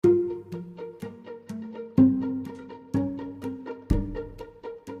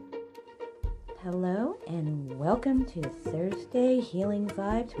Hello and welcome to Thursday Healing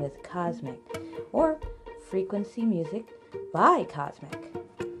Vibes with Cosmic, or Frequency Music by Cosmic.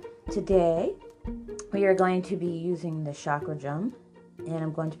 Today we are going to be using the chakra drum, and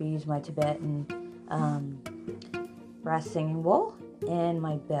I'm going to be using my Tibetan brass singing bowl and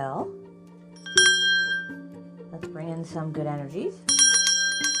my bell. Let's bring in some good energies.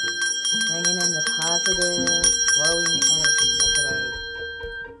 Bringing in the positive, flowing energies of today.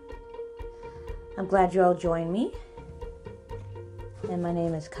 I'm glad you all joined me. And my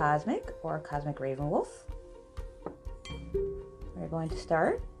name is Cosmic, or Cosmic Raven Wolf. We're going to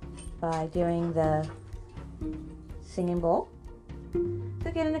start by doing the singing bowl.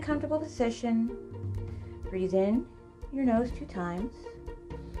 So get in a comfortable position. Breathe in your nose 2 times.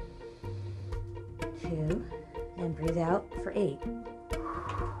 2. And breathe out for 8.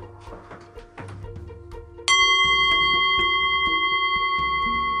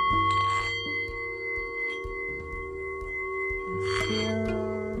 Feel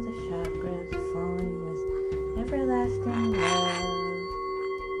the chakras flowing with everlasting love,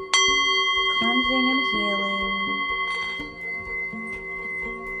 cleansing and healing,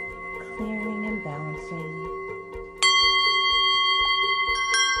 clearing and balancing.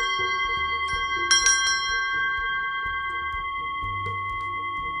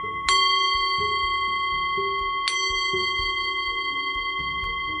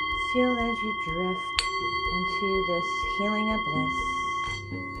 Feel as you drift into this healing of bliss.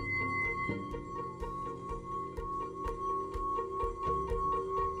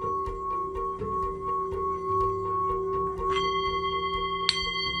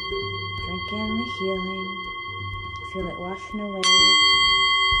 Drink in the healing. Feel it washing away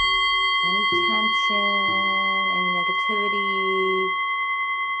any tension, any negativity,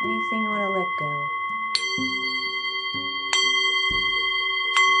 anything you want to let go.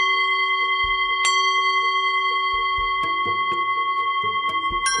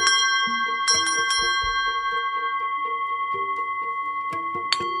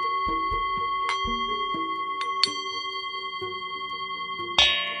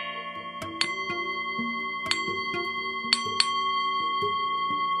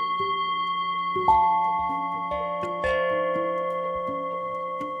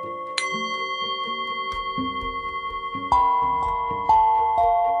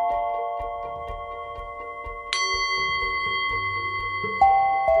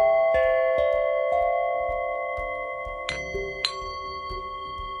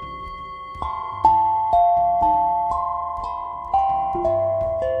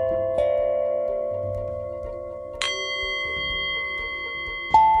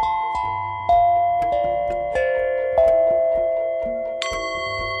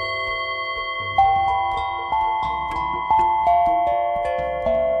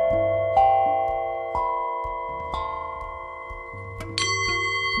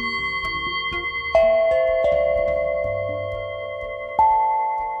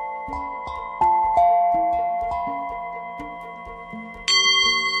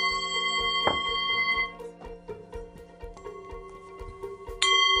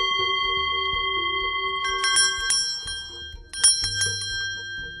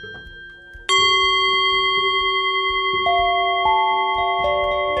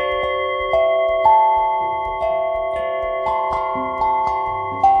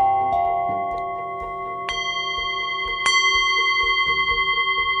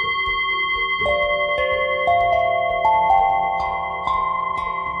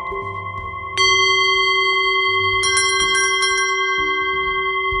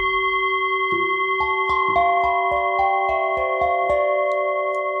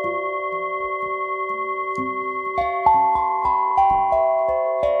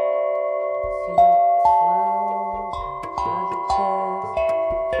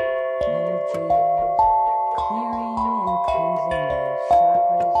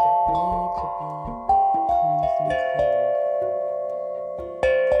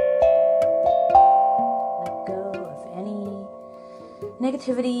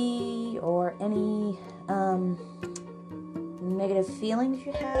 Negativity or any negative feelings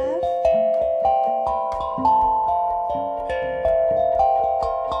you have.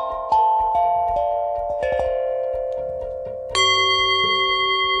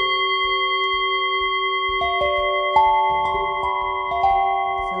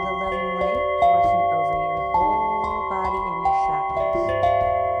 Feel the loving light washing over your whole body and your chakras.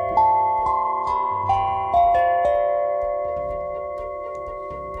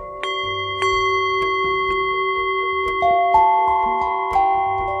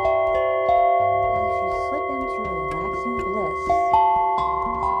 As you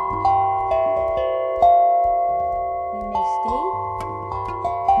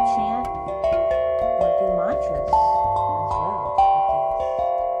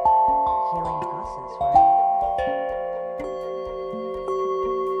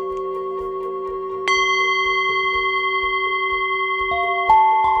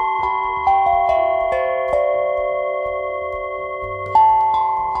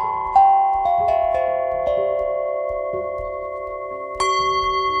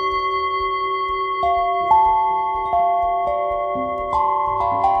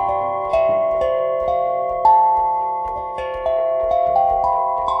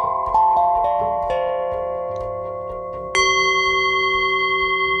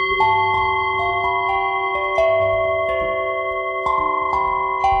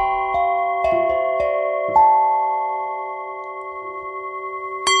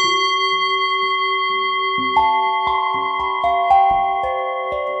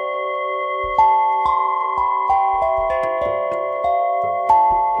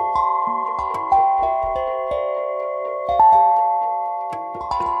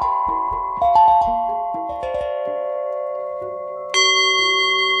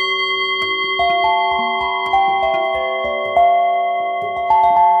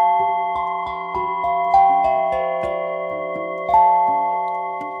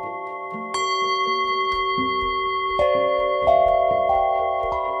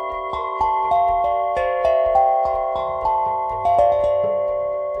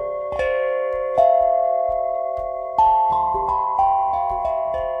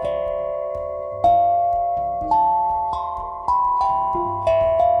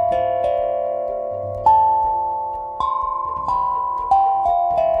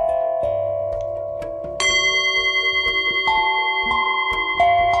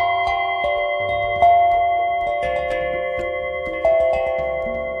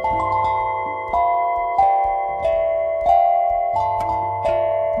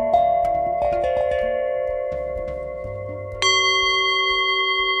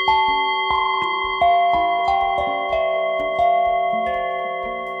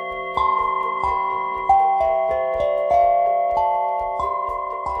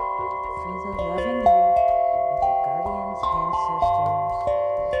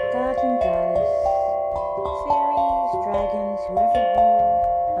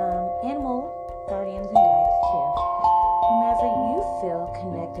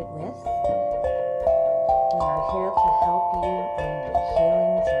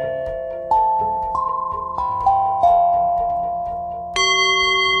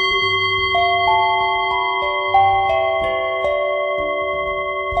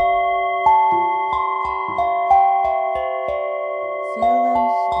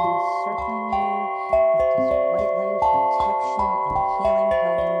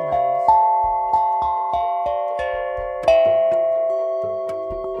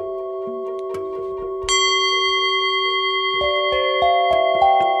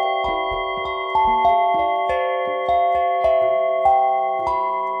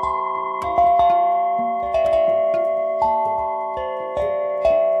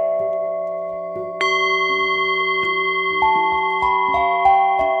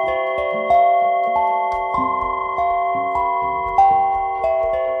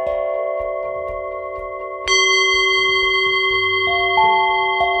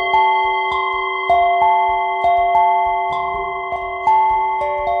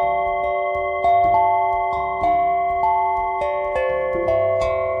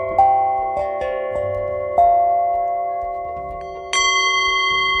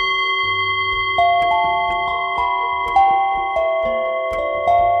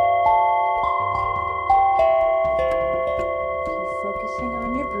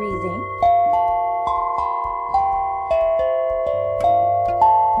breathing.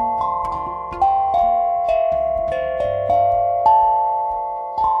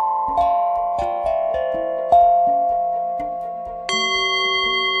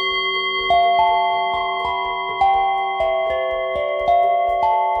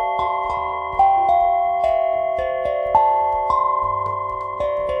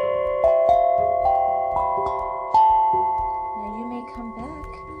 Come back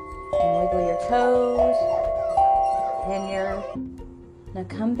and wiggle your toes now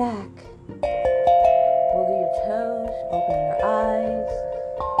come back, wiggle your toes, open your eyes,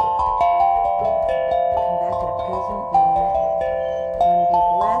 come back to the present moment. You're going to be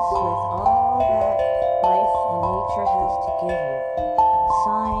blessed with all that life and nature has to give you,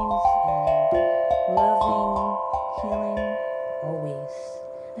 signs and loving, healing, always.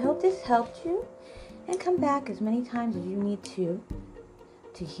 I hope this helped you, and come back as many times as you need to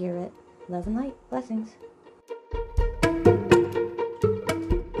hear it. Love and light. Blessings.